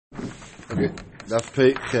Okay, Daf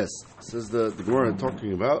Pei Ches. Says the Gemara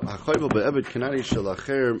talking about Hachayvel be'eved Kanani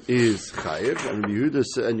shelacherem is chayiv, and Rabbi Yehuda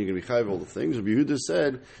said, and you're going to be chayiv all the things. Rabbi Yehuda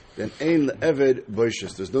said, then ein le'eved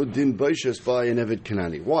boishes. There's no din boishes by an eved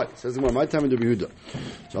Kanani. Why? Says the Gemara, my time in Rabbi Yehuda.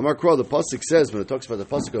 So Amar Kro, the pasuk says when it talks about the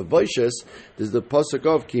pasuk of boishes, there's the pasuk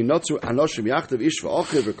of ki notzu anoshim yachtav ish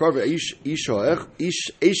va'achiv v'karve ish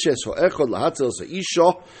eshes ha'echod lahatzel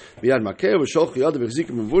isha miyad makeh v'sholch yadav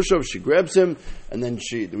v'chzikim v'vushav. She grabs him, and then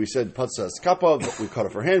we said patsa skapa, we cut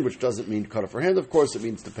off her hand, which doesn't mean cut off her hand, of course, it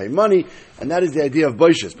means to pay money, and that is the idea of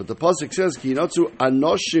boishes. But the pasuk says ki notzu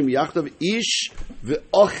anoshim yachtav ish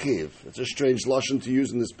v'achiv. It's a strange lashon to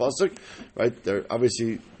use in this pasuk, right? They're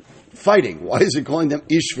obviously fighting. Why is it calling them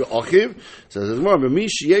ish v'achiv? So there's more.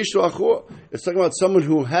 It's talking about someone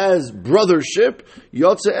who has brothership.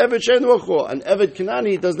 Yotze eved she'en v'achur. An eved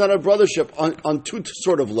Kanani does not have brothership on two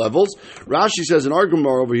sort of levels. Rashi says in our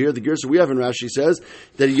Gemara over here, the Gersa we have in Rashi says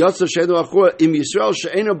that yotze she'en v'achur im Yisrael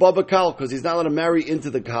she'ena baba kal, because he's not allowed to marry into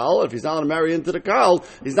the kal. If he's not allowed to marry into the kal,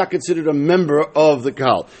 he's not considered a member of the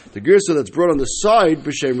kal. The Gersa that's brought on the side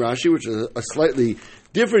b'shem Rashi, which is a slightly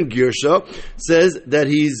different girsha, says that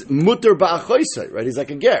he's mutter ba'achoisai, right? He's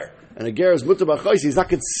like a ger. And a ger is mutter ba'achoisai. He's not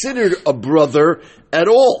considered a brother at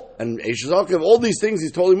all. And Eishes Achiv, all these things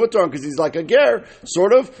he's totally mutter on because he's like a ger,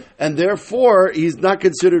 sort of. And therefore, he's not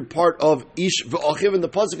considered part of ish v'achiv. And the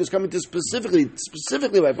pasuk is coming to specifically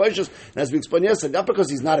by Boishes. And as we explained yesterday, not because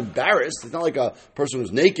he's not embarrassed. It's not like a person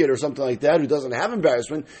who's naked or something like that who doesn't have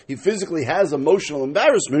embarrassment. He physically has emotional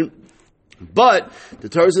embarrassment. But the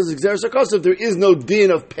Torah says, there is no din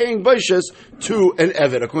of paying boishes to an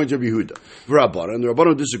eved, according to Rabbi Yehuda. And the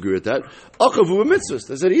Rabbanon disagree with that. Achav hu mitzvahs.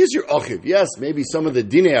 They said, he is your achiv. Yes, maybe some of the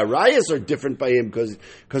dinei arayas are different by him because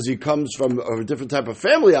he comes from a different type of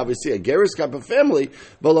family, obviously, a geris type of family.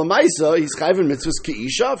 But l'maisa, he's chayv in mitzvahs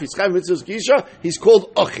ki'isha. If he's chayv in mitzvahs ki'isha, he's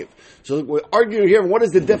called achiv. So we're arguing here, what is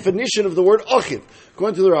the definition of the word achiv?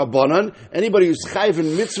 According to the Rabbanan, anybody who's chayv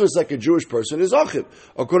in mitzvahs like a Jewish person is achiv.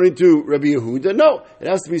 According to Rabbi Yehuda, no. It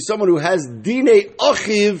has to be someone who has dinei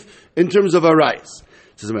achiv in terms of arayas.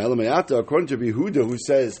 According to Rabbi Yehuda, who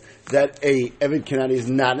says that a Eved Kanani is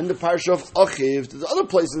not in the parsha of Achiv, there's other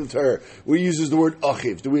places in the Torah where he uses the word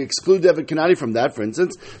Achiv. Do we exclude Eved Kanani from that? For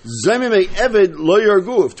instance, Zaymei Eved lo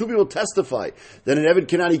yargu. If two people testify that an Eved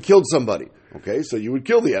Kanani killed somebody, okay, so you would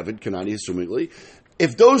kill the Eved Kanani, assumingly.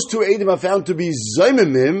 If those two Eidim are found to be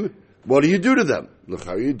Zaymimim, what do you do to them? Look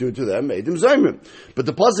how you do to them, Eidim Zaymim. But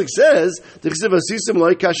the pasuk says, the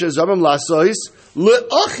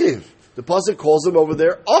pasuk calls him over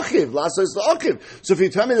there Achiv. Lasa is the Achiv. So if you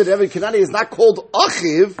tell me that Eved Kanani is not called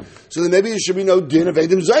Achiv, so then maybe there should be no din of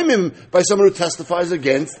Eidim Zaymim by someone who testifies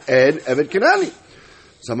against Eved Kanani.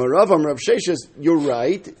 Rav Sheshes, you're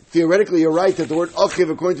right. Theoretically, you're right that the word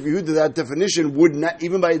Achiv, according to Yehuda, that definition would not,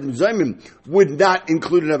 even by Eidim Zaymim, would not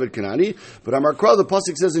include an Eved Kanani. But Amar Kra, the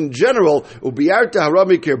pasuk says in general, Ubiyarta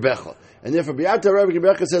harami kirbecha. And therefore, B'yata Rabbi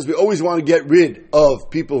Rebecca says we always want to get rid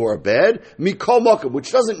of people who are bad. Mikol Mokum,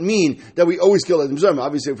 which doesn't mean that we always kill Edom Zaymim.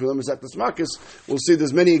 Obviously, if we learn Masechtas Makos, we'll see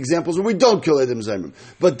there's many examples where we don't kill Edom Zaymim.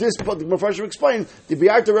 But this, the Mepharshim explain, the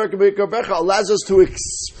B'yata Rabbi Rebecca allows us to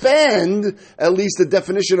expand at least the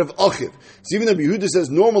definition of Achiv. So even though Yehuda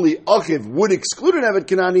says normally Achiv would exclude an Eved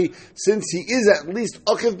Kanani, since he is at least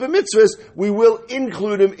Achiv b'mitzvahs, we will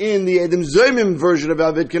include him in the Edom Zaymim version of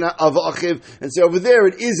Achiv, and say over there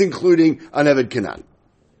it is including an Eved Kanani.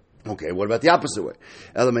 Okay, what about the opposite way?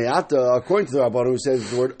 Elamayata, according to the Rabbanan, who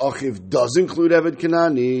says the word Achiv does include Eved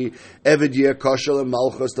Kanani, Eved Yeh Kashal and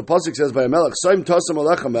Malchus. The pasuk says by a melech, Soim Tosam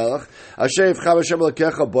Alecha Melech, Asher Yivchav Hashem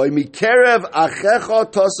Alekecha Boy, Mikerev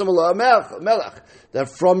Achecha Tosam Alecha Melech. That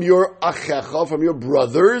from your achecha, from your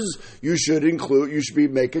brothers, you should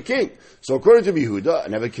make a king. So according to Yehuda,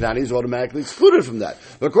 an Eved Kanani is automatically excluded from that.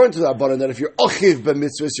 But according to the Rabbanan, that if you're achiv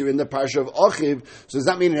b'mitzvahs, you're in the parsha of achiv, so does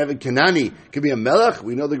that mean an Eved Kanani can be a melech?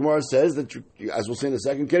 We know the Gemara says that, as we'll see in a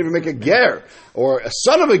second, can't even make a ger, or a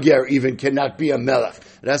son of a ger even cannot be a melech.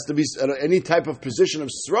 It has to be, any type of position of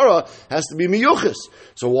srara has to be miyuchis.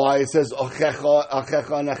 So why it says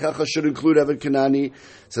achecha and achecha should include Eved Kanani?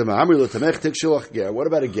 What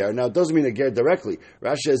about a ger? Now, it doesn't mean a ger directly.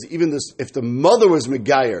 Rashi says even this, if the mother was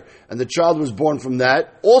megayer and the child was born from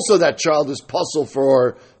that, also that child is puzzle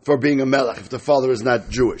for for being a melech if the father is not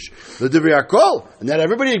Jewish. The Divrei Hakol, and that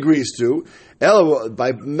everybody agrees to.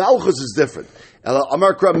 By Malchus is different.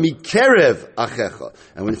 Amar Kra mikerev achecha,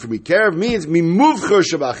 and when for mikerev means mimuvcher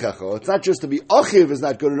shabachecha. It's not just to be achiv is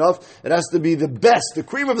not good enough. It has to be the best, the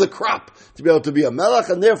cream of the crop, to be able to be a melech.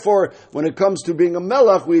 And therefore, when it comes to being a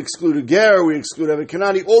melech, we exclude a ger, we exclude Eved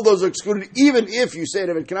Kanani. All those are excluded. Even if you say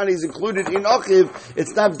Eved Kanani is included in achiv,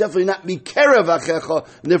 it's not definitely not mikerev achecha,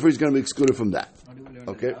 and therefore he's going to be excluded from that.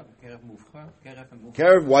 Okay.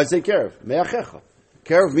 Kerev. Why say kerev? Me'achecha.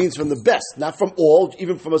 Kerev means from the best, not from all,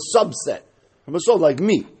 even from a subset. From a soul like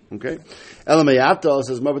me, okay? Elamayata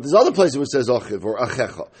says, but there's other places where it says achiv or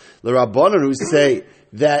achecha. The Rabbanan who say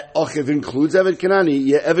that achiv includes Eved Kanani,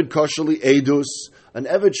 yeah, Eved koshali edus, an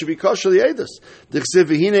Eved should be koshali edus. D'chsev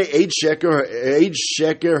v'hine eid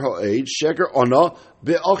sheker ona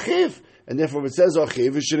be'achiv. And therefore, if it says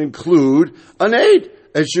achiv, it should include an eid.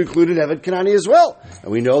 It should include an Eved Kanani as well.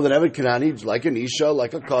 And we know that Eved Kanani, like an Isha,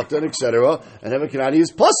 like a Katan, etc., and Eved Kanani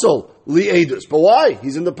is Pasol, Li Eidus. But why?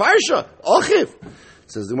 He's in the Parsha, Achiv.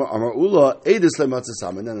 Says the Amar Ula, Eidus le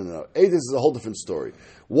Matzasama. No. Eidus is a whole different story.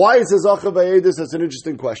 Why it says Achiv by Eidus? That's an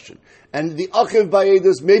interesting question. And the Achiv by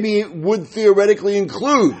Eidus maybe would theoretically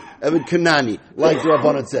include Eved Kanani, like the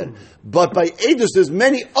Rabbanan said. But by Eidus, there's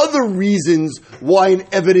many other reasons why an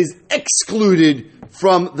Eved is excluded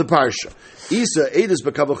from the Parsha. Isa Edus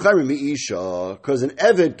b'kavachaymer mi Isha, because an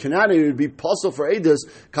Eved Kanani would be possible for Edus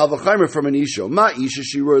kavachaymer from an Isha. Ma Isha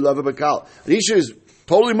shiroi leva b'kal. An Isha is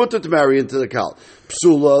totally mutter to marry into the Kal.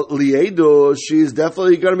 Psula liedus, she is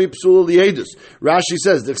definitely going to be psula liedus. Rashi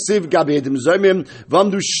says d'chsiv gabi edim zomim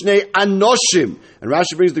v'amdu shnei anoshim, and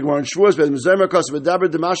Rashi brings the Gemara in Shavuos edim zomer kosav v'daber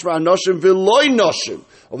demashma anoshim v'loi noshim.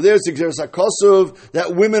 Over there, it's a kosav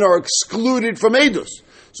that women are excluded from Edus.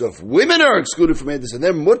 So if women are excluded from Edus and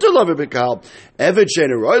they're mutter lover bekal, Eved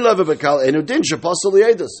she'enu roi lover bekal enu din she'pasal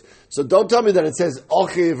liedus. So don't tell me that it says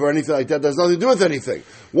achiv or anything like that. That has nothing to do with anything.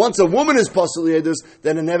 Once a woman is pasal liedus,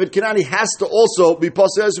 then an Eved Kanani has to also be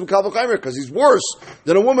pasal liedus from kal v'chaymer, because he's worse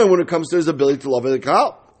than a woman when it comes to his ability to love the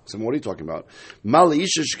kal. So what are you talking about? Mali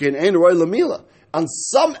isha shkein ein roi lamila. On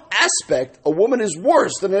some aspect, a woman is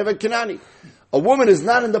worse than an Eved Kanani. A woman is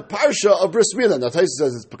not in the parsha of bris milah. Now Taisa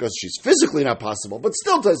says it's because she's physically not possible, but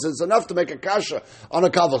still Taisa says it's enough to make a kasha on a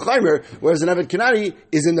kal v'chaymer, whereas an Eved Kanani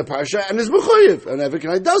is in the parsha and is mechuyev. An Eved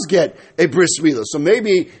Kanani does get a bris milah. So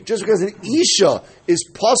maybe just because an isha is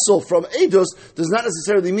pasul from edus does not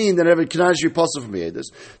necessarily mean that an Eved Kanani should be pasul from edus.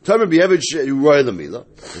 Tamer b'Eved she'uroi l'milah.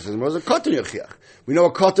 This is more as a katan yochiach. We know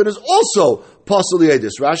a katan is also pasul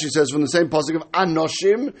liedus. Rashi says from the same pasuk of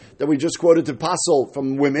anoshim that we just quoted to pasul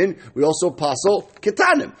from women, we also pasul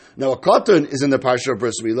ketanim. Now a katan is in the parsha of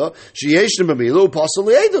bris milah. Sheyeshnim b'milah pasul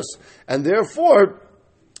liedus, and therefore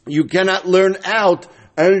you cannot learn out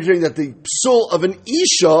anything that the psul of an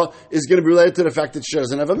isha is going to be related to the fact that she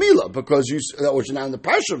doesn't have a milah, because which is not in the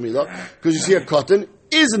parsha of milah, because you see a katan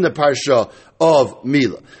is in the parsha of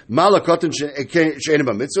Mila. Mala katan she'enim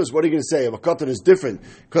mitzvahs. What are you going to say? If a katan is different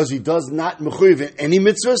because he does not mechuyev in any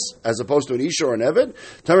mitzvahs, as opposed to an isha or an eved.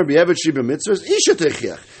 Tamer b'eved she b'mitzvahs isha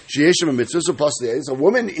techiach. She'yeshem b'mitzvahs u'pasli. A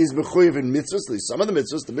woman is mechuyev in mitzvahs. At least some of the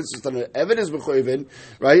mitzvahs that an eved is mechuyev in,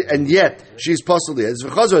 right? And yet she's pasli. It's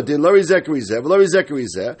v'chazor din lori zekeri zeh v'lori zekeri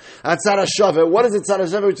zeh. Atzara shaveh. What is it? Atzara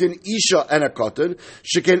shaveh between isha and a katan?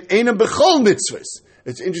 Sheken einam b'chol mitzvahs.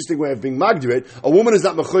 It's an interesting way of being magdired. A woman is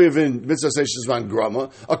not mechuyev in mitzvah seishizvan grama.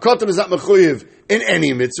 A katan is not mechuyev in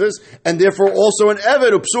any mitzvahs, and therefore also an eved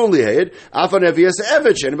upsul lihed. Afan evias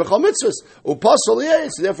eved she'en b'chol mitzvahs upasul lihed.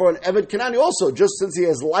 So therefore, an eved kanani also, just since he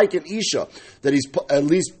has like an isha that he's at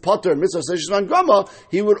least pater in mitzvah seishizvan grama,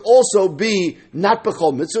 he would also be not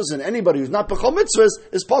b'chol mitzvahs, and anybody who's not b'chol mitzvahs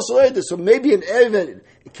is pasul lihed. So maybe an eved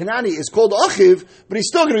kanani is called achiv, but he's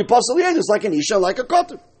still going to be pasul lihed, like an isha, like a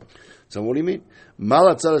katan. So what do you mean? Ish.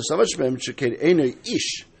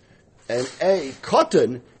 And a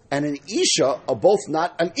katan and an isha are both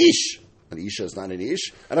not an ish. An isha is not an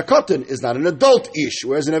ish, and a katan is not an adult ish,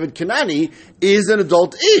 whereas an Eved Kanani is an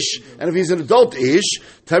adult ish. And if he's an adult ish,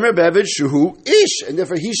 Tamer Beved Shuhu ish, and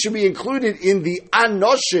therefore he should be included in the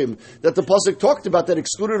anoshim that the pasuk talked about that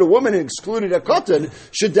excluded a woman and excluded a katan,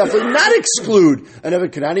 should definitely not exclude an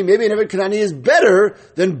Eved Kanani. Maybe an Eved Kanani is better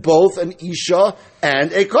than both an isha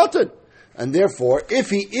and a katan. And therefore, if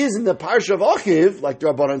he is in the parsha of Achiv, like the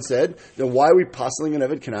Rabbanan said, then why are we passing an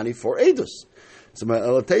Eved Kanani for Edus? So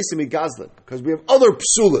because we have other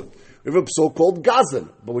psulim. We have a so-called gazan,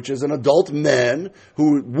 but which is an adult man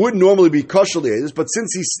who would normally be kosher liadus, but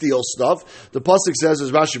since he steals stuff, the pasuk says,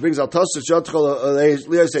 as Rashi brings, al tasus yatchol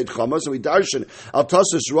liyaseid chamas, so we darshan al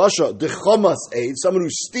tasus rasha de chamas aid. Someone who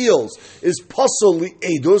steals is pasol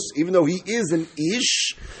liadus, even though he is an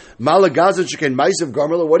ish. Malagazan sheken ma'asav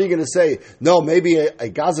garmela. What are you going to say? No, maybe a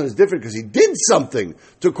gazan is different because he did something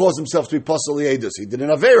to cause himself to be pasol liadus. He did an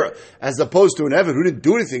avera, as opposed to an eved who didn't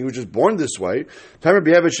do anything, who was just born this way.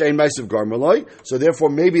 So therefore,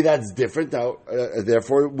 maybe that's different. Now,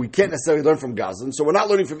 therefore, we can't necessarily learn from gazan. So we're not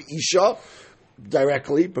learning from isha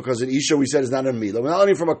directly, because an isha we said is not a mila. We're not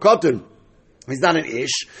learning from a katan. He's not an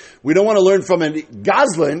ish. We don't want to learn from a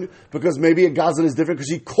gazlan, because maybe a gazlan is different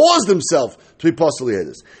because he caused himself to be pasol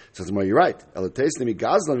liadus. Says, well, you're right. But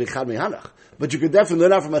you could definitely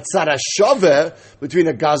learn out from a tzara shaveh between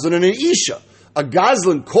a gazlan and an isha. A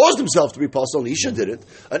gazlan caused himself to be pasol, and isha did it.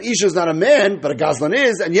 An isha is not a man, but a gazlan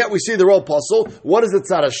is, and yet we see they're all pasol. What is the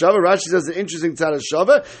tzara shaveh? Rashi says an interesting tzara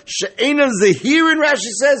shaveh. She'ena zehirin,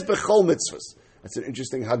 Rashi says, bechol mitzvahs. That's an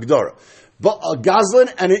interesting hagdara. But a gazlan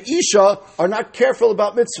and an isha are not careful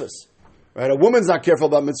about mitzvahs. Right? A woman's not careful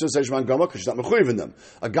about mitzvahs, because she's not mechuyev in them.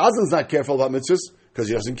 A gazlan's not careful about mitzvahs because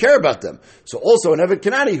he doesn't care about them. So also an Eved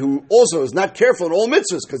Kanani, who also is not careful in all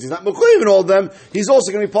mitzvahs because he's not mechuyev in all of them, he's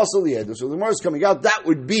also going to be pasol liadus. So the Gemara is coming out, that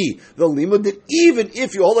would be the limud, that even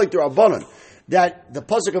if you hold like the Rabbanan, that the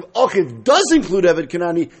pasuk of Achiv does include Eved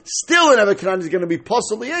Kanani, still an Eved Kanani is going to be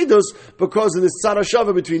pasol liadus because of this tzara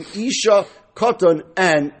shaveh between isha, katan,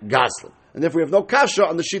 and gazlan. And therefore we have no kasha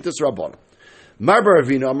on the Shittas Rabbanan. Marbar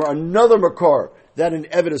Avina, another makar that an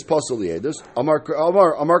Eved is pasol liadus. Amar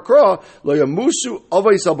Kra lo yamusu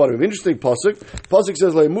avais albanim. Interesting pasuk. Pasuk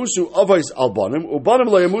says lo yamusu avais albanim. Ubanim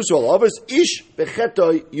lo yamusu al avais ish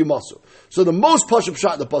bechetoi yumasu. So the most pashup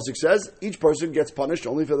shot in the pasuk says each person gets punished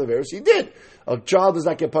only for the averos he did. A child does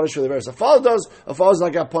not get punished for the averos a father does. A father does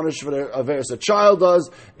not get punished for the averos a child does,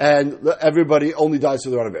 and everybody only dies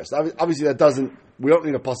for their own averos. Obviously, that doesn't. We don't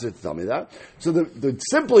need a pasuk to tell me that. So the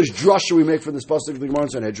simplest drasha we make from this pasuk, the Gemara in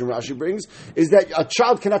Sanhedrin Rashi brings, is that a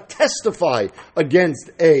child cannot testify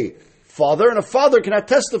against a father, and a father cannot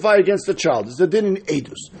testify against a child. It's a din in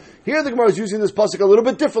edus. Here the Gemara is using this pasuk a little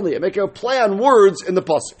bit differently, and making a play on words in the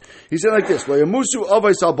pasuk. He said like this: Lo yamusu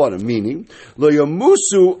avos albanim, meaning Lo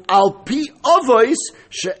yamusu al pi avos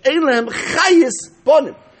she'en lehem chayis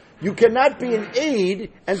banim. You cannot be an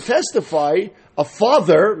aid and testify a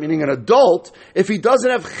father, meaning an adult, if he doesn't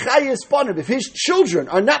have chayis banim, if his children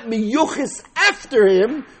are not miyuchis after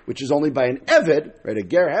him, which is only by an eved, right? A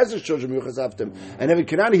ger has his children miyuchis after him, and Eved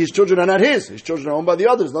Kanani, his children are not his children are owned by the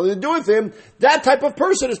others, nothing to do with him. That type of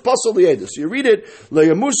person is pasol liadus. So you read it, lo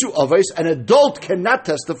yamusu avos, an adult cannot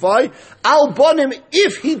testify al banim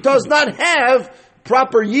if he does not have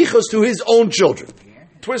proper yichus to his own children.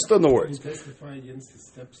 Twist on the words. Can he testify against his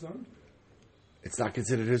stepson? It's not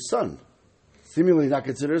considered his son. Seemingly not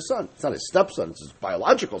considered his son. It's not his stepson. It's his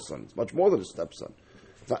biological son. It's much more than his stepson.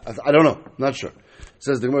 I don't know. I'm not sure.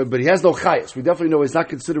 Says the Gemara, but he has no chayas. We definitely know he's not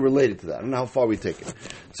considered related to that. I don't know how far we take it.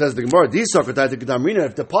 Says the Gemara, if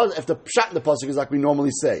the pshat in the pasuk is like we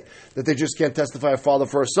normally say, that they just can't testify a father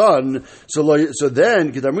for a son, so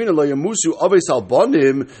then kedamrina lo yamusu avos al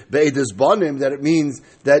banim be'edes banim, that it means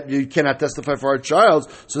that you cannot testify for a child.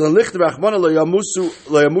 So then licht rachmana lo yamusu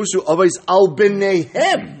avos al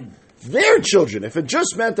b'neihem, their children. If it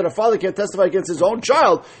just meant that a father can't testify against his own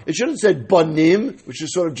child, it should have said banim, which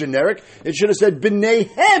is sort of generic. It should have said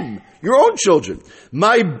b'neihem, your own children.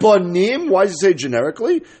 My banim, why does it say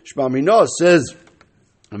generically? Shema Minah says,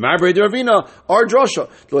 Amar Brei Ravina, our drasha,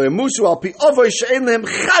 lo yamusu al pi avos she'en lehem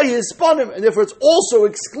chayis banim, and therefore it's also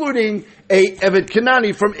excluding a Eved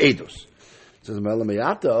Kanani from Eidos. Says but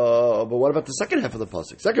what about the second half of the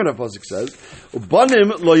pasuk? Second half of the pasuk says,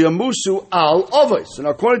 "Ubanim lo yamusu al avos." And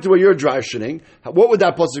according to what you're drashening, what would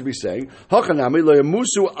that pasuk be saying? Hachanami lo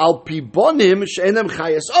yamusu al pi banim she'enem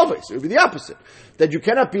chayes avos. It would be the opposite. That you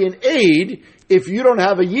cannot be an aid if you don't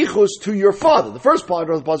have a yichus to your father. The first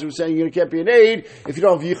part of the pasuk was saying you can't be an aid if you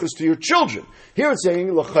don't have yichus to your children. Here it's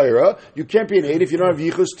saying l'chayra, you can't be an aid if you don't have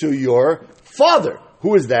yichus to your father.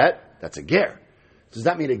 Who is that? That's a ger. Does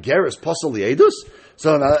that mean a ger is pasol liadus?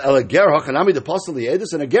 So a ger hachanami the pasol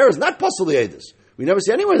liadus, and a ger is not pasol liadus. We never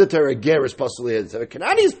see anywhere in the Torah a ger is pasol liadus. A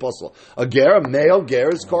kanani is pasol. A ger, a male ger,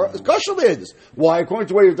 is kosher liadus. Why? According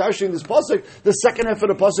to where you're dashing this pasuk, the second half of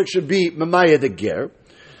the pasuk should be mamaya the ger.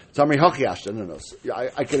 Tamri hachiash. No.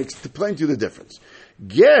 I can explain to you the difference.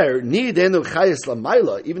 Ger nidenu chayes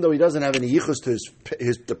lamayla, even though he doesn't have any yichus to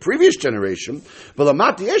the previous generation, but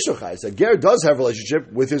lamati yeshu chayes. A ger does have a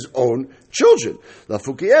relationship with his own children.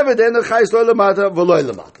 Lafuki eved enu chayes loy lamata v'loy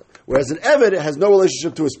lamata. Whereas an eved has no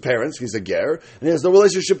relationship to his parents, he's a ger, and he has no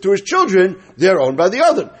relationship to his children, they're owned by the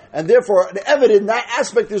other. And therefore, an eved in that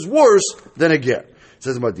aspect is worse than a ger. It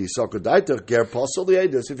says, ger posel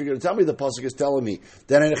liedus. If you're going to tell me the pasuk is telling me,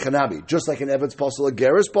 then in a chanabi, just like an eved's posel, a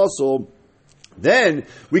ger is posel, then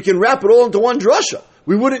we can wrap it all into one drasha.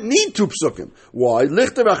 We wouldn't need two psukim. Why?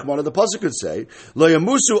 Lichter Rachmana, the pasuk could say, Lo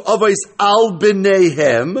yamusu avais al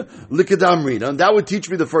b'neihem likadamrina, and that would teach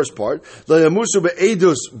me the first part. Lo yamusu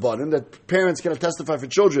be'edus banim, that parents cannot testify for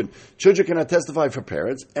children, children cannot testify for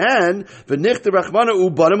parents, and v'nichter Rachmana u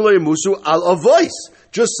banim lo yamusu al avais.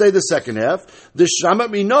 Just say the second half. The shamat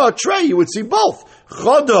mina trey, you would see both.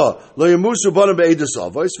 Chada lo yamusu banim be'edus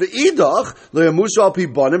avos, ve'idach lo yamusu al pi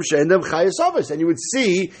banim she'endem chayes avos, and you would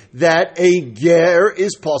see that a ger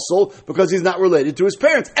is puzzle because he's not related to his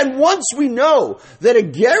parents. And once we know that a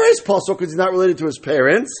ger is puzzle because he's not related to his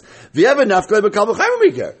parents, an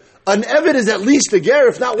eved is at least a ger,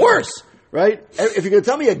 if not worse. Right? If you're going to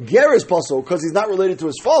tell me a ger is puzzle because he's not related to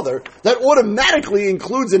his father, that automatically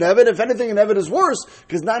includes an eved. If anything, an eved is worse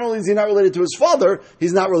because not only is he not related to his father,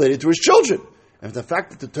 he's not related to his children. And the fact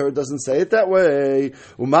that the Torah doesn't say it that way,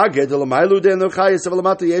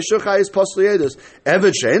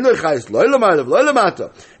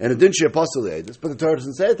 and it didn't say apostle, but the Torah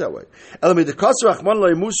doesn't say it that way.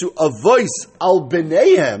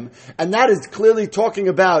 And that is clearly talking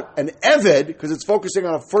about an eved, because it's focusing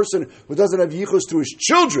on a person who doesn't have yichus to his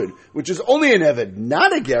children, which is only an eved,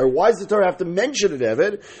 not a ger. Why does the Torah have to mention an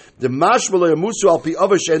eved? The mashma yamusu al pi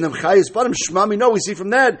avash she'enem chayis banim shmami. No, we see from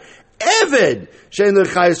that eved she'en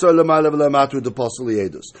l'chayis or l'mala v'lamatu the apostle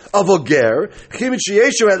liedus of a ger chimit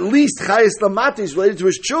sheyeshu at least chayis lamati is related to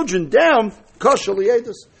his children down kosher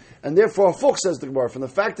liedus. And therefore, Fuch says the Gemara, from the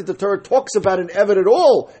fact that the Torah talks about an eved at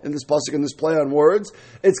all in this pasuk, in this play on words,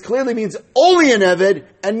 it clearly means only an eved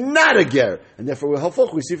and not a ger. And therefore, with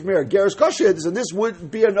Fuch, we see from here a ger is kosher, and this would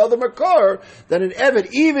be another makar that an eved,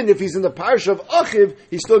 even if he's in the parsha of Achiv,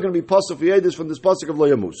 he's still going to be pasuk yedus from this pasuk of Lo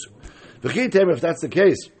Yamus. If that's the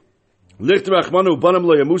case, why does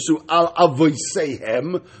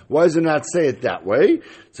it not say it that way?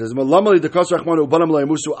 It says,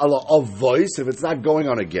 if it's not going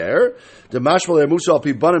on a ger, the mashmal yamusu al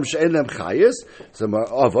pi banim she'en lem chayis,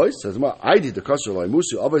 says, I did the kosher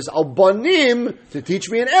yamusu avos al banim to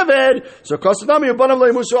teach me an eved. So kosher nami banim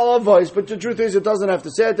yamusu al avos. But the truth is, it doesn't have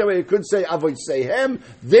to say it that way. It could say avos sehem,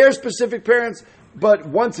 their specific parents. But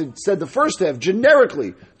once it said the first half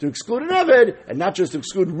generically to exclude an eved and not just to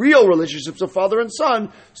exclude real relationships of father and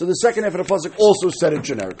son, so the second half of the pasuk also said it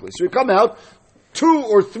generically. So we come out 2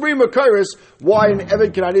 or 3 makaris why an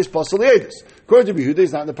eved cannot is pasal liedus. According to Yehuda,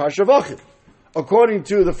 it's not in the parsha of Achiv. According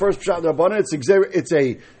to the first pshat Rabbanan, it's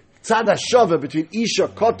a tzad hashava between isha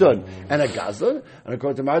koton and a gazla, and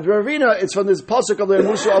according to Madra Ravina, it's from this pasuk of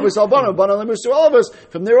le'musu avos albanim, banim le'musu avos.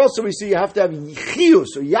 From there also we see you have to have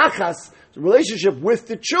yichius or yachas, relationship with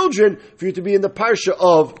the children for you to be in the parsha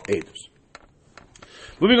of Eidos.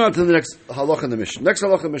 Moving on to the next halach in the Mishnah. Next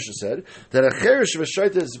halach in the Mishnah said that a cheresh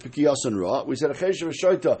v'shoita is pekiyas and ra. We said a cheresh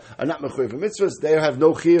v'shoita are not mechuyev mitzvahs. They have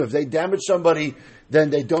no chiyuv. If they damage somebody,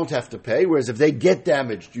 then they don't have to pay. Whereas if they get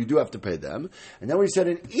damaged, you do have to pay them. And then we said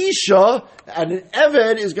an isha and an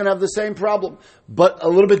eved is going to have the same problem, but a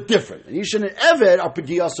little bit different. An isha and an eved are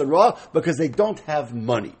pekiyas and ra because they don't have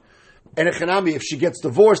money. And a chanami, if she gets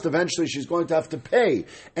divorced, eventually she's going to have to pay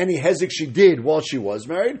any hezek she did while she was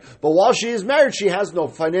married. But while she is married, she has no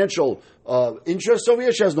financial interest over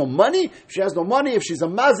here. She has no money. If she has no money, if she's a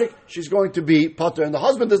mazik, she's going to be pater. And the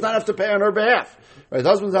husband does not have to pay on her behalf. Right? The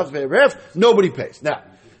husband doesn't have to pay on her behalf. Nobody pays. Now,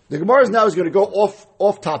 the Gemara now is going to go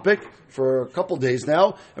off topic for a couple days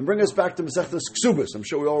now and bring us back to Masechtas Ksubas. I'm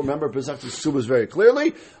sure we all remember Masechtas Ksubas very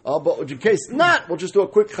clearly, but in case not, we'll just do a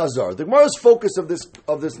quick chazar. The Gemara's focus of this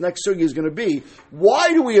next sugi is going to be,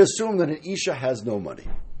 why do we assume that an Isha has no money?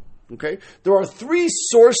 Okay? There are 3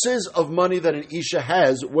 sources of money that an Isha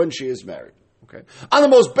has when she is married. Okay. On the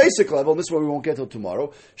most basic level, and this is what we won't get till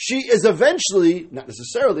tomorrow, she is eventually, not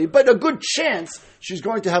necessarily, but a good chance she's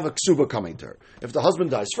going to have a ksuba coming to her. If the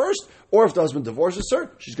husband dies first, or if the husband divorces her,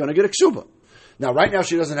 she's going to get a ksuba. Now, right now,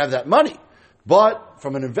 she doesn't have that money. But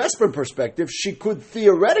from an investment perspective, she could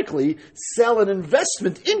theoretically sell an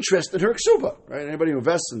investment interest in her ksuba. Right? Anybody who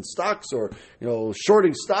invests in stocks or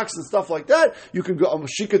shorting stocks and stuff like that, you can go.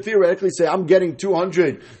 She could theoretically say, "I'm getting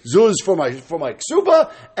 200 zuz for my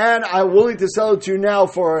ksuba, and I'm willing to sell it to you now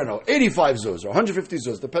for 85 zuz or 150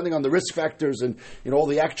 zuz, depending on the risk factors and all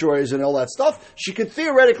the actuaries and all that stuff." She could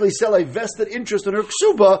theoretically sell a vested interest in her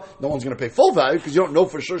ksuba. No one's going to pay full value because you don't know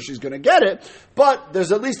for sure she's going to get it, but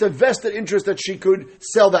there's at least a vested interest that she could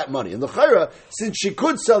sell that money. And the chayra, since she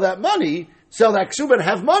could sell that money, sell that ksuba and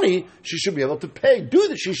have money, she should be able to do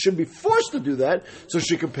that. She should be forced to do that so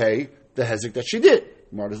she can pay the hezek that she did.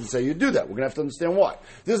 Gemara doesn't say you do that. We're going to have to understand why.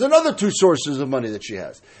 There's another two sources of money that she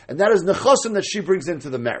has, and that is nechasim that she brings into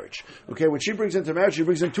the marriage. Okay, when she brings into marriage, she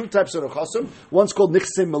brings in two types of nechasim. One's called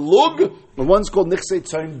nichse melug, and one's called nichse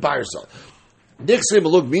tzayin barzel. Nichse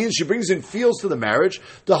melug means she brings in fields to the marriage.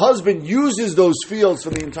 The husband uses those fields for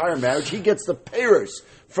the entire marriage. He gets the payers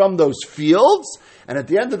from those fields, and at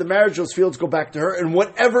the end of the marriage, those fields go back to her in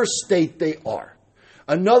whatever state they are.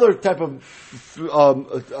 Another type of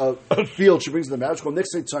field she brings in the marriage called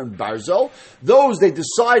nichse tzayin barzel. Those, they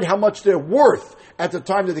decide how much they're worth at the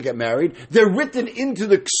time that they get married. They're written into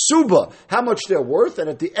the ksuba how much they're worth, and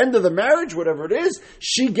at the end of the marriage, whatever it is,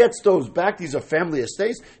 she gets those back. These are family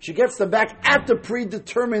estates. She gets them back at the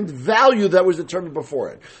predetermined value that was determined before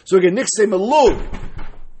it. So again, nichse melug,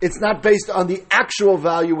 it's not based on the actual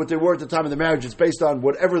value, what they were at the time of the marriage. It's based on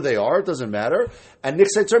whatever they are. It doesn't matter. And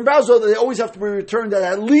nichse tzayin barzel, they always have to be returned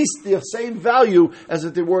at least the same value as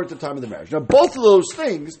that they were at the time of the marriage. Now, both of those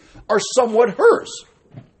things are somewhat hers.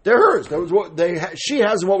 They're hers. That was what she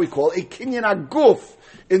has what we call a kinyan aguf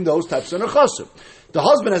in those types of nechasim. The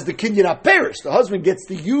husband has the kinyan aperis. The husband gets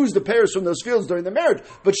to use the payers from those fields during the marriage,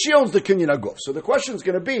 but she owns the kinyan aguf. So the question is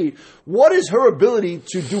going to be, what is her ability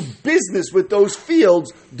to do business with those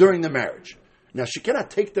fields during the marriage? Now, she cannot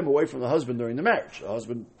take them away from the husband during the marriage. The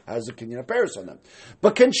husband has a kinyan aperis on them.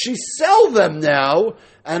 But can she sell them now,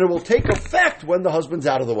 and it will take effect when the husband's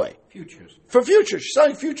out of the way? Futures. For futures. She's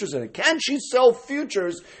selling futures in it. Can she sell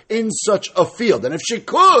futures in such a field? And if she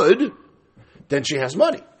could, then she has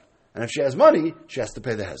money. And if she has money, she has to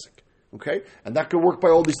pay the hezek. Okay? And that could work by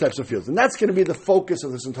all these types of fields. And that's going to be the focus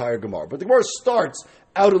of this entire Gemara. But the Gemara starts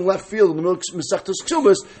out in left field in the Masechtas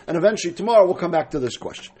Ksubas, and eventually tomorrow we'll come back to this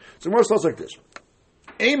question. So the Gemara starts like this.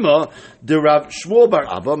 Ema de Rav Shmuel bar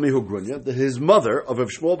Abba mihugrunya, his mother of Rav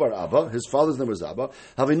Shmuel bar Abba, his father's name was Abba.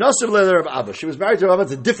 Havinasiv le'er Rav Abba. She was married to Rav Abba.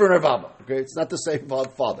 It's a different Rav Abba. Okay, it's not the same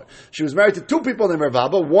father. She was married to two people named Rav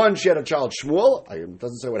Abba. One, she had a child Shmuel. It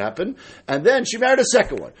doesn't say what happened. And then she married a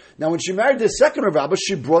second one. Now, when she married the second Rav Abba,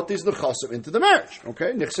 she brought these nechasim into the marriage.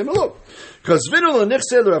 Okay, nichse melug. Because vinul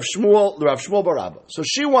nichse Rav Shmuel bar Abba. So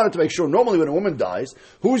she wanted to make sure. Normally, when a woman dies,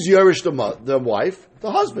 who's yerish the wife?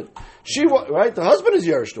 The husband. The husband is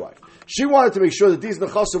Yerush the wife. She wanted to make sure that these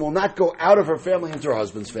nechasim will not go out of her family into her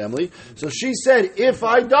husband's family. So she said, if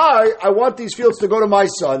I die, I want these fields to go to my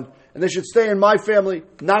son, and they should stay in my family,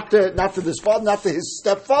 not to this father, not to his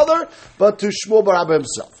stepfather, but to Shmuel bar Abba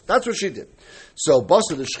himself. That's what she did. So,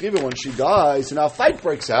 Basa the Shchiva, when she dies, and now a fight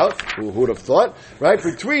breaks out, who would have thought, right,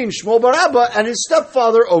 between Shmuel bar Abba and his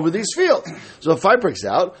stepfather over these fields. So a fight breaks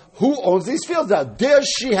out. Who owns these fields now?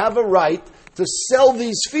 Does she have a right to sell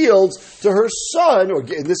these fields to her son, or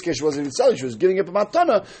in this case she wasn't even selling, she was giving up a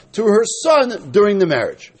matana to her son during the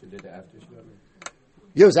marriage? She did it after Shmuel.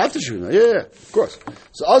 Yeah, it was after Shmuel. Yeah, of course.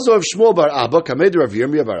 So also of Shmuel bar Abba, Kamed Rav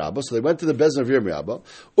Yirmiyah bar Abba, so they went to the Bezin of Yirmiyah Abba.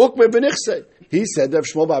 Ukme benichse. He said that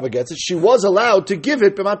if Shmuel bar Abba gets it, she was allowed to give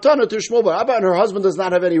it b'matana to Shmuel bar Abba, and her husband does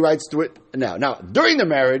not have any rights to it now. Now, during the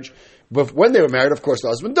marriage, but when they were married, of course, the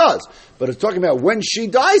husband does. But it's talking about when she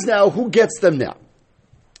dies now, who gets them now?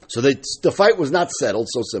 So the fight was not settled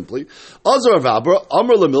so simply. Azar Rav Abba,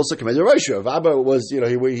 Amr Lemilsa Kamei Rav Abba was,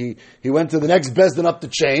 he went to the next Bezdin up the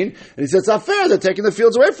chain, and he said, it's not fair, they're taking the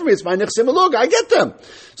fields away from me, it's my Nichse Melug, I get them.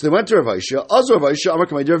 So they went to Rav Aisha, Azar Rav Aisha, Amr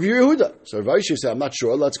Kamei Rav Yehuda. So Rav Aisha said, I'm not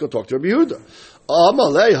sure, let's go talk to Rav Yehuda.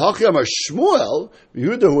 Amalei Hachi Amar Shmuel,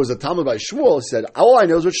 Yehuda, who was a Talmud by Shmuel, said, all I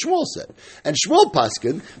know is what Shmuel said. And Shmuel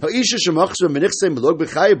paskin, Ha'isha Shemachzer Menichse Melug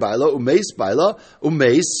B'chai Baila, Umeis Baila,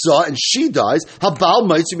 Umeis saw, and she dies, Habal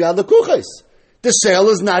Maitzim Yad L'Kuches. The sale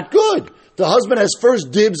is not good. The husband has first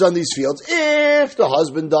dibs on these fields. If the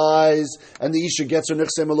husband dies and the Isha gets her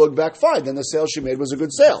Nichse Melug back, fine, then the sale she made was a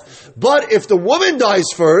good sale. But if the woman dies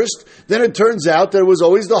first, then it turns out that it was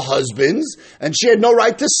always the husband's, and she had no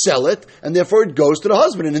right to sell it, and therefore it goes to the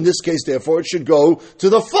husband. And in this case, therefore, it should go to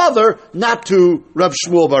the father, not to Rav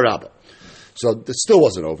Shmuel bar Abba. So it still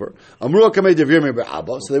wasn't over. Amru Kamei Rav Yirmiyah bar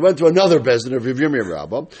Abba. So they went to another Bezdin of Rav Yirmiyah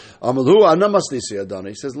bar Abba.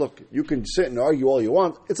 He says, look, you can sit and argue all you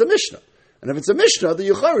want. It's a Mishnah. And if it's a Mishnah, the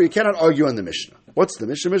Yuchari, you cannot argue on the Mishnah. What's the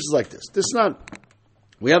Mishnah? The Mishnah is like this. This is not...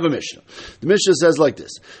 We have a Mishnah. The Mishnah says like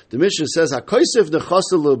this. The Mishnah says, HaKoisef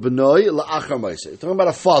nechasa le'benoi la'achar ma'aseh. We're talking about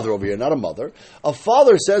a father over here, not a mother. A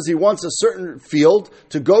father says he wants a certain field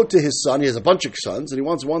to go to his son. He has a bunch of sons, and he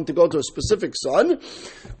wants one to go to a specific son,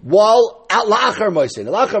 while at la'achar ma'aseh.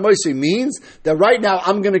 La'achar ma'aseh means that right now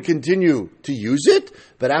I'm going to continue to use it,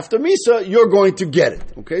 but after Misa, you're going to get it.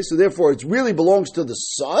 Okay, so therefore it really belongs to the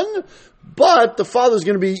son, but the father's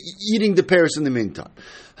going to be eating the pears in the meantime.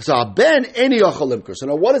 So Ben eni yochel limkor. So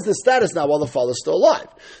now what is the status now while the father's still alive?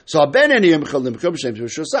 So Ben eni yochel limkor b'shem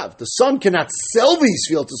shushasav. The son cannot sell these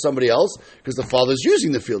fields to somebody else because the father's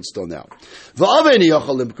using the field still now. V'av eni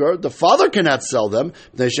yochel limkor. The father cannot sell them.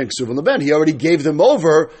 He already gave them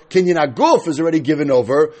over. Kinyan aguf is already given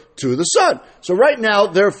over to the son. So right now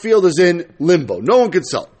their field is in limbo. No one can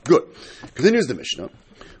sell. Good. Continues the Mishnah.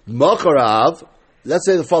 Macharav. Let's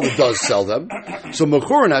say the father does sell them. So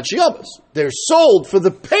mechurin achiyabas. They're sold for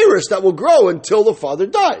the peiros that will grow until the father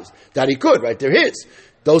dies. That he could, right? They're his.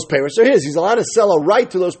 Those peiros are his. He's allowed to sell a right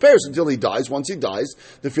to those peiros until he dies. Once he dies,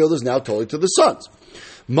 the field is now totally to the sons.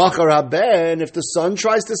 Machar haben, if the son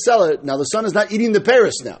tries to sell it, now the son is not eating the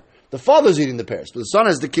peiros now. The father's eating the peiros, but the son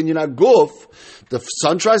has the kinyan aguf. The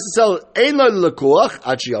son tries to sell it. Ein lo lekuach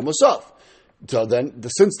achiyamosaf. So then,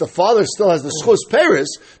 since the father still has the schus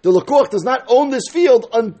peris, the lekuach does not own this field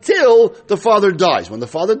until the father dies. When the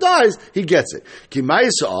father dies, he gets it.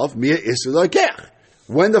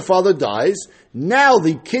 When the father dies, now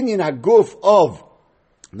the kinyan haguf of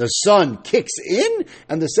the son kicks in,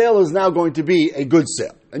 and the sale is now going to be a good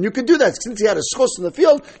sale. And you can do that. Since he had a schus in the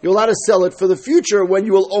field, you're allowed to sell it for the future when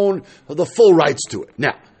you will own the full rights to it.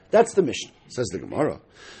 Now, that's the Mishnah, says the Gemara.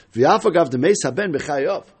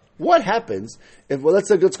 What happens if, well,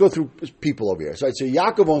 let's go through people over here. So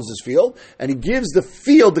Yaakov owns this field, and he gives the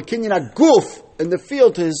field, the kinyan aguf, in the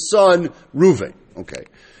field to his son Reuven. Okay.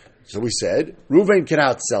 So we said, Reuven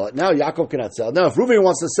cannot sell it now, Yaakov cannot sell it. Now, if Reuven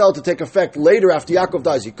wants to sell it to take effect later after Yaakov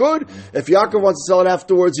dies, he could. If Yaakov wants to sell it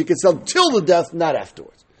afterwards, he can sell it till the death, not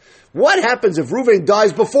afterwards. What happens if Reuven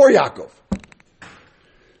dies before Yaakov?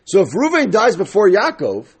 So if Reuven dies before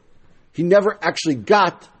Yaakov, he never actually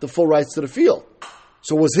got the full rights to the field.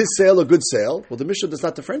 So was his sale a good sale? Well, the Mishnah does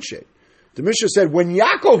not differentiate. The Mishnah said when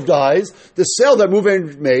Yaakov dies, the sale that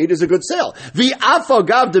Reuven made is a good sale.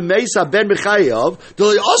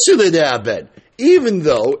 Even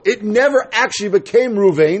though it never actually became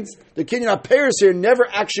Reuven's, the kinyan peris here never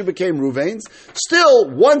actually became Reuven's, still,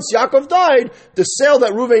 once Yaakov died, the sale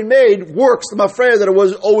that Reuven made works the mafreya that it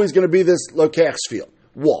was always going to be this lokech's field.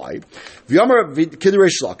 Why? Because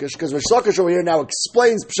Rish Lakish over here now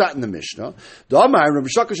explains Pshat in the Mishnah. The Amar and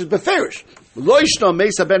Rish Lakish is beferish. Loishna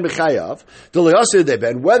Mesa ben Bechayav, the Leosir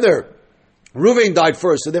ben, whether Reuven died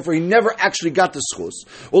first, so therefore he never actually got the schus.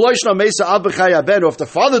 Loishna Mesa ab Bechayav ben, or if the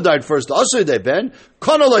father died first, the Osir ben,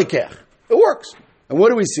 Kana Loikech. It works. And what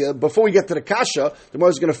do we see? Before we get to the Kasha, the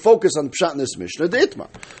Gemara is going to focus on the Pshat in this Mishnah, the Itmar.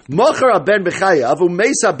 Machar ben Bechayav,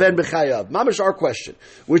 Umesa ben Bechayav. Mamash our question,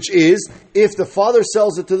 which is, if the father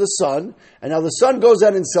sells it to the son, and now the son goes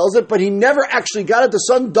out and sells it, but he never actually got it, the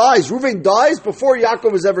son dies. Reuven dies before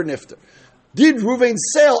Yaakov is ever nifter. Did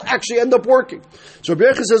Reuven's sale actually end up working? So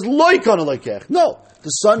Rabbi Yochanan says, Loikana lekech. No, the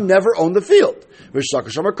son never owned the field. What's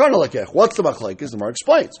the machlekes? The Gemara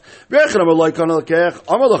explains. When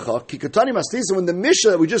the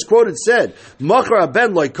Mishnah that we just quoted said,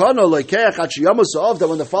 that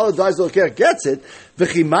when the father dies, the lekech gets it, that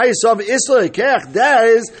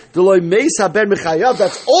is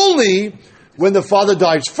that's only when the father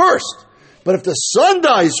dies first. But if the son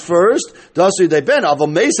dies first, when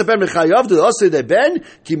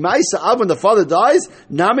the father dies,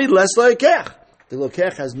 nami les lekech. The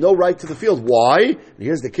lokech has no right to the field. Why? And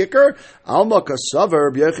here's the kicker. Alma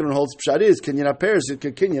kasaver, Yochanan holds pshat is kinyan peres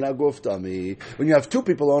kinyan aguf dami. When you have two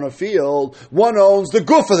people own a field, one owns the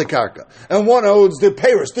guf of the karka, and one owns the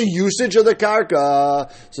peres, the usage of the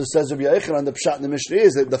karka. So says Rabbi Yochanan, the pshat in the Mishnah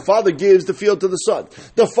is that the father gives the field to the son.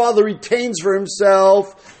 The father retains for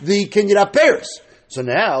himself the kinyan peres. So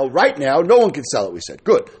now, right now, no one can sell it, we said.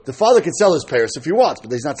 Good. The father can sell his pears if he wants, but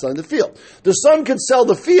he's not selling the field. The son can sell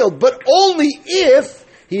the field, but only if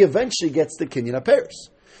he eventually gets the kinyan pears.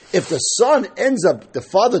 If the son ends up, the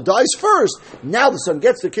father dies first, now the son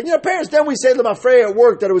gets the kinyan pears, then we say the mafreya at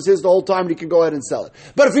work that it was his the whole time and he can go ahead and sell it.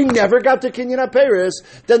 But if he never got the kinyan pears,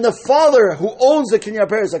 then the father who owns the kinyan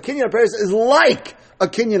pears, a kinyan pears is like a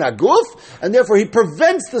kinyan aguf, and therefore he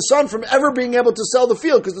prevents the son from ever being able to sell the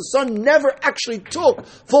field because the son never actually took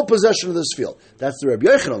full possession of this field. That's the Rabbi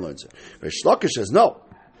Yochanan learns it. Rish Lakish says no.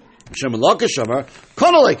 It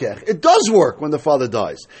does work when the father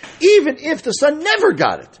dies, even if the son never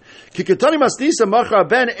got it. When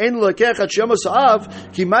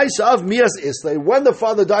the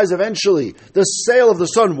father dies eventually, the sale of the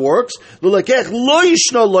son works. Whether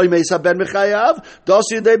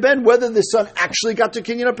the son actually got to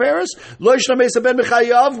Kinyan Paris,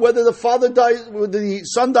 whether the father dies, whether the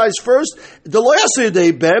son dies first,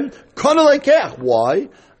 why?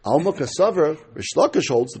 Alma Kasavar, Rish Lakish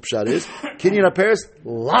holds the pshat is Kinyan Paris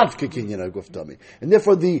lav Kinyan Guftami, and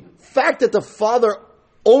therefore the fact that the father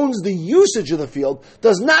owns the usage of the field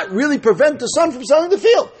does not really prevent the son from selling the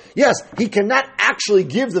field. Yes, he cannot actually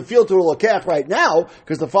give the field to a lokech right now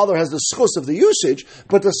because the father has the schus of the usage,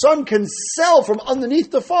 but the son can sell from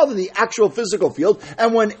underneath the father the actual physical field,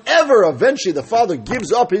 and whenever eventually the father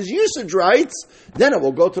gives up his usage rights, then it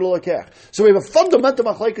will go to the lokech. So we have a fundamental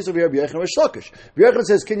machlekes of Rabbi Yochanan and Rish Lakish. Rabbi Yochanan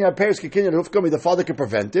says Kinyan Paris, Kinyan Hufkami, the father can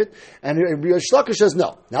prevent it, and Rish Lakish says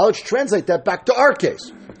no. Now let's translate that back to our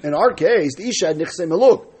case. In our case, the Isha had Nichsei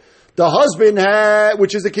Meluk. The husband had,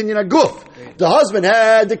 which is the Kinyan Guf. The husband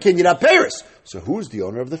had the Kinyan Paris. So who's the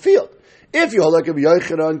owner of the field? If you hold like a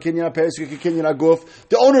Yochanan, Kinyan Paris, Kinyan Guf,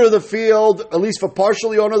 the owner of the field, at least for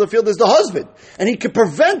partially owner of the field, is the husband. And he can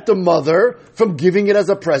prevent the mother from giving it as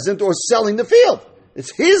a present or selling the field.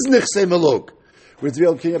 It's his Nichsei Meluk. With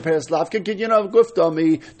real Kinyan Paris, Lavkin, Kinyan Guf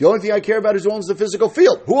Dami, the only thing I care about is who owns the physical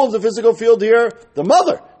field. Who owns the physical field here? The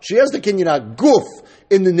mother. She has the Kinyan Guf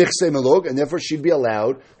in the Nichsei Meluk, and therefore she'd be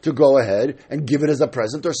allowed to go ahead and give it as a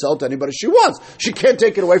present or sell to anybody she wants. She can't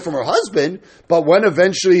take it away from her husband, but when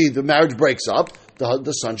eventually the marriage breaks up,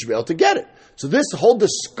 the son should be able to get it. So this whole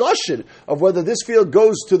discussion of whether this field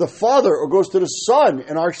goes to the father or goes to the son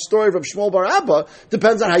in our story of Shmuel bar Abba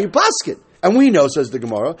depends on how you paskin. And we know, says the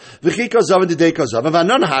Gemara, V'chi kazav and didei kazav,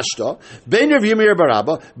 v'anan hashta, bein Rav Yirmiyah bar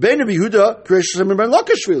Abba, bein Rav Yehuda, Krish Shemir ben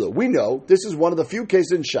Lakish. We know this is one of the few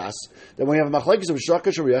cases in Shas that when we have a machlekes of Rish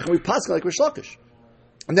Lakish or Riyach, we paskin like Rish Lakish.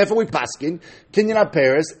 And therefore we paskin, Kinyan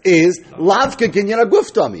Paris is lavka Kinyan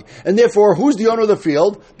Guftami. And therefore, who's the owner of the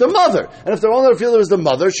field? The mother. And if the owner of the field is the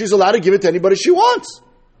mother, she's allowed to give it to anybody she wants.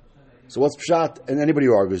 So what's pshat? And anybody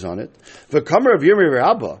who argues on it. V'kamer of Yirmiyah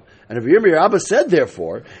bar Abba, and if Yirmiyah Abba said,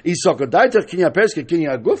 therefore, that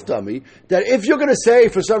if you're going to say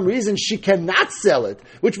for some reason she cannot sell it,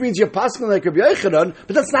 which means you're passing like Rabbi Yochanan,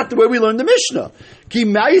 but that's not the way we learn the Mishnah.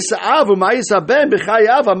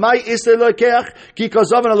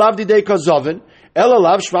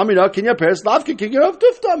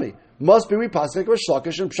 Must be we passing Rish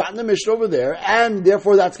Lakish and pshat in the Mishnah over there, and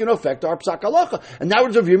therefore that's going to affect our psak halacha. And that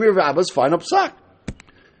was Rav Yirmiyah Abba's final psak.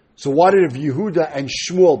 So why did Rav Yehuda and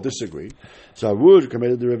Shmuel disagree? So Arud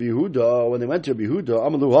committed to Rav Yehuda. When they went to Rav Yehuda,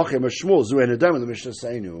 Amalu Hachem Shmuel Zuhen Adam in the Mishnah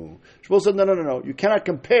Seinu. Shmuel said, no. You cannot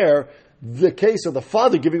compare the case of the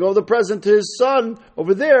father giving over the present to his son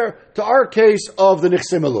over there to our case of the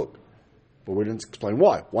Nichsei Meluk. But we didn't explain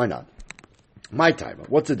why. Why not? My time.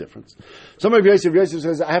 What's the difference? Some of Yosef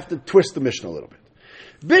says I have to twist the Mishnah a little bit.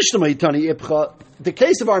 The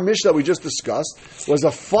case of our Mishnah that we just discussed was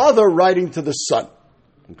a father writing to the son.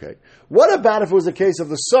 Okay. What about if it was a case of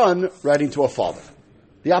the son writing to a father?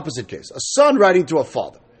 The opposite case. A son writing to a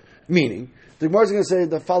father. Meaning, the Gemara is going to say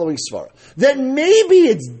the following svara. That maybe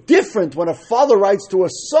it's different when a father writes to a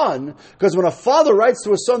son, because when a father writes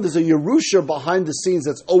to a son, there's a Yerusha behind the scenes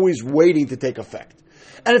that's always waiting to take effect.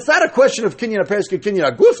 And it's not a question of Kinyan Paris,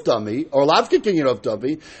 Kinyan Guf Dami, or Lavka Kinyan of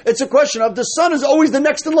Dami. It's a question of the son is always the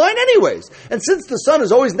next in line anyways. And since the son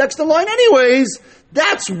is always next in line anyways,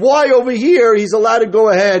 that's why over here he's allowed to go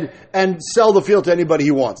ahead and sell the field to anybody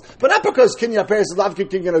he wants. But not because Kinyan Paris is Lavka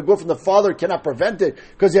Kinyan Guf and the father cannot prevent it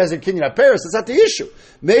because he has a Kinyan Paris. That's not the issue.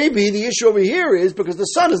 Maybe the issue over here is because the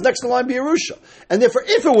son is next in line B'Yerusha. And therefore,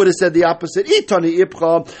 if it would have said the opposite, Itani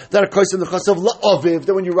Ipcha, that a question in the Chas of La'aviv,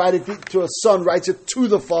 that when you write it to a son, writes it to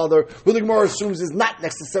the father, who the Gemara assumes is not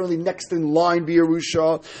necessarily next in line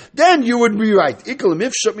B'Yerusha, then you would be right. Ikalim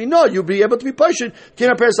Ifshot Mino, you'd be able to be patient.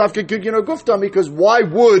 Kinyan Paris Lavka Kinyan Guf, because why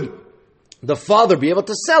would the father be able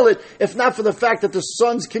to sell it if not for the fact that the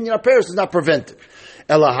son's Kinyan Paris is not prevented?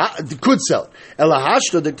 Could sell it. It's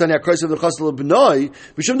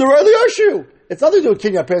nothing to do with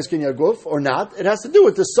Kinyan Paris, Kinyan Guf, or not. It has to do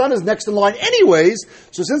with the son is next in line anyways,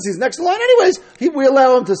 so since he's next in line anyways, we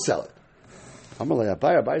allow him to sell it.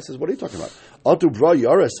 Abai says, what are you talking about? Atu bra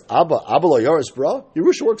yaris, Abba lo yaris bra.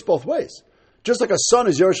 Yerusha works both ways. Just like a son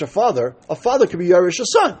is Yerush a father can be Yerush a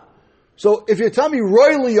son. So if you're telling me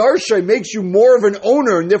royally Yarsha makes you more of an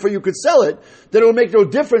owner and therefore you could sell it, then it will make no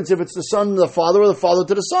difference if it's the son to the father or the father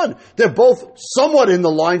to the son. They're both somewhat in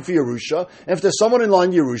the line for Yerusha. And if there's someone in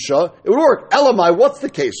line Yerusha, it would work. Elamai, what's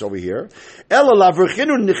the case over here? In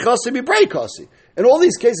all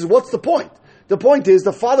these cases, what's the point? The point is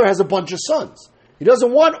the father has a bunch of sons. He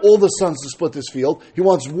doesn't want all the sons to split this field. He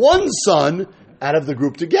wants one son out of the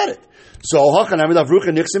group to get it. So, the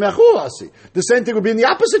same thing would be in the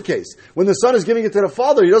opposite case. When the son is giving it to the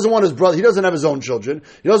father, he doesn't want his brother, he doesn't have his own children,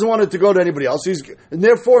 he doesn't want it to go to anybody else. And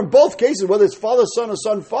therefore, in both cases, whether it's father, son, or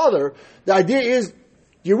son, father, the idea is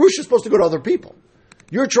Yerusha is supposed to go to other people.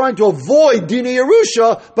 You're trying to avoid Dina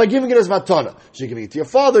Yerusha by giving it as Matana. So you're giving it to your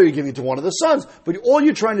father, you're giving it to one of the sons, but all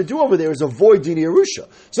you're trying to do over there is avoid Dina Yerusha.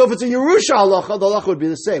 So if it's a Yerusha halacha, the halacha would be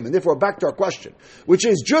the same. And therefore, back to our question, which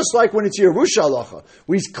is just like when it's a Yerusha halacha,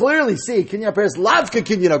 we clearly see Kinyan Peres Lavka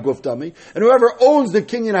Kinyan HaGuf Dami, and whoever owns the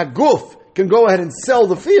Kinyan HaGuf can go ahead and sell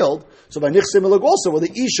the field. So by Nichse Milag also, where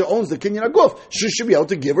the Isha owns the Kinyan HaGuf, she should be able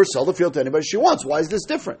to give or sell the field to anybody she wants. Why is this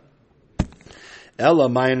different? Ella,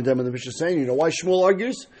 Mayan and the Mishnah saying, you know why Shmuel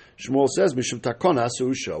argues? Shmuel says, Mishum Takona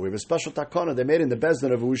Usha. We have a special Takona they made in the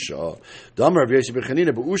Bezdin of Usha. The Amar of Yosef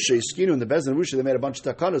Bechanina, but Usha Iskinu in the Bezdin of Usha, they made a bunch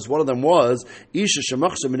of Takonas. One of them was, Isha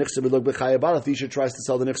Shemachsa Menichse Milog B'chayabat. If Isha tries to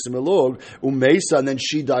sell the Nichse Milog, Umeisa, and then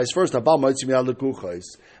she dies first. Abal Moitzi Miad Lekuchais.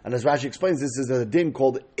 And as Rashi explains, this is a din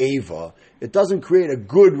called Ava. It doesn't create a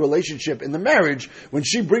good relationship in the marriage when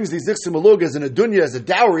she brings these Nichse Milog as an adunya, as a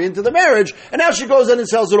dowry into the marriage, and now she goes in and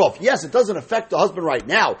sells it off. Yes, it doesn't affect the husband right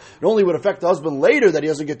now. It only would affect the husband later that he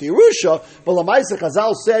doesn't get the Yerusha. But Lamaisa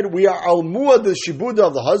Chazal said, we are al-muad, the shibuda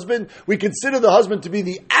of the husband. We consider the husband to be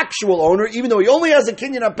the actual owner, even though he only has a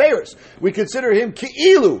kinyan HaPeiros. We consider him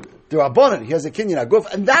ki'ilu, the Rabbanan. He has a kinyan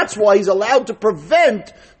HaGuf, and that's why he's allowed to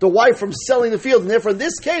prevent the wife from selling the field. And therefore, in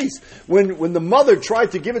this case, when the mother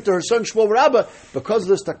tried to give it to her son Shmuel Rabba, because of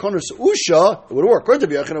this Takonos Usha, it would work. According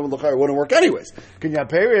to B'Yochanan, it wouldn't work anyways. Kinyan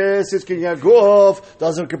HaPeiros, his kinyan HaGuf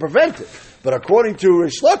doesn't prevent it. But according to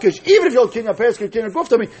Rish Lakish, even if you're Kinyan HaPeiros, Kinyan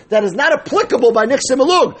HaGuf, that is not applicable by Nichse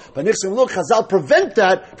Milug. By Nichse Milug, Chazal prevent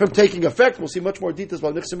that from taking effect. We'll see much more details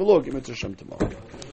about Nichse Milug in Mitzvah Shem tomorrow.